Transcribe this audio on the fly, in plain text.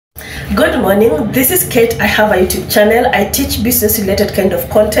Good morning, this is Kate. I have a YouTube channel. I teach business related kind of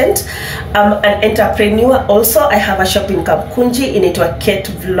content. I'm an entrepreneur also. I have a shop in Kamkunji in Kate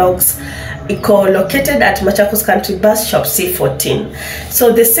Vlogs. Located at Machakos Country Bus Shop C14.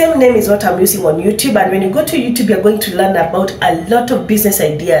 So the same name is what I'm using on YouTube, and when you go to YouTube you're going to learn about a lot of business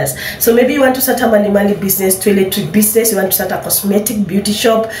ideas. So maybe you want to start a mali business, toiletry business, you want to start a cosmetic beauty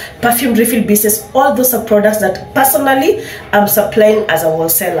shop, perfume refill business. All those are products that personally I'm supplying as a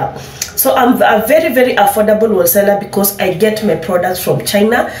wholesaler. So I'm a very affordable wholesaler because I get my products from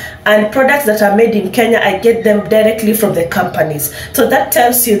China, and products that are made in Kenya I get them directly from the companies. So that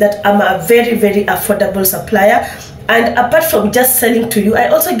tells you that I'm a very affordable supplier. And apart from just selling to you, I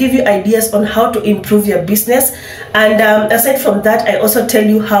also give you ideas on how to improve your business. And aside from that, I also tell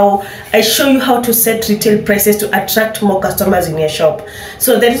you I show you how to set retail prices to attract more customers in your shop.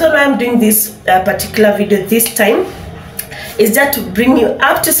 So the reason why I'm doing this particular video this time is that to bring you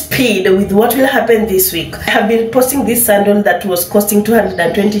up to speed with what will happen this week. I have been posting this sandal that was costing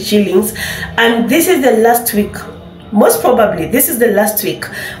 220 shillings, and this is the last week. Most probably this is the last week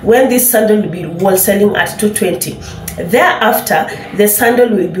when this sandal will be wholesaling at 220. Thereafter the sandal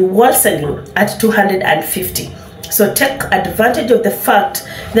will be wholesaling at 250. So take advantage of the fact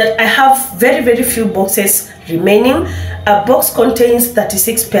that I have very few boxes remaining. A box contains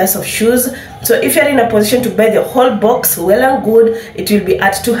 36 pairs of shoes. So if you're in a position to buy the whole box, well and good, it will be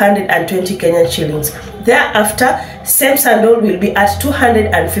at 220 Kenyan shillings. Thereafter, same sandal will be at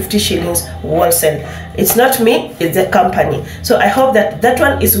 250 shillings wholesale. It's not me, it's the company. So I hope that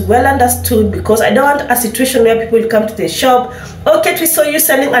one is well understood, because I don't want a situation where people will come to the shop, okay, we saw you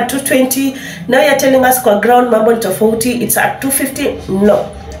selling at 220, now you're telling us kwa ground mambo tofauti, it's at 250.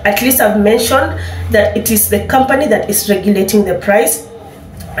 No. At least I've mentioned that it is the company that is regulating the price.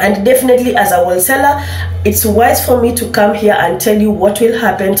 And definitely as a wholesaler, it's wise for me to come here and tell you what will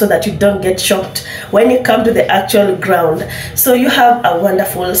happen so that you don't get shocked when you come to the actual ground. So you have a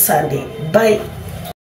wonderful Sunday. Bye.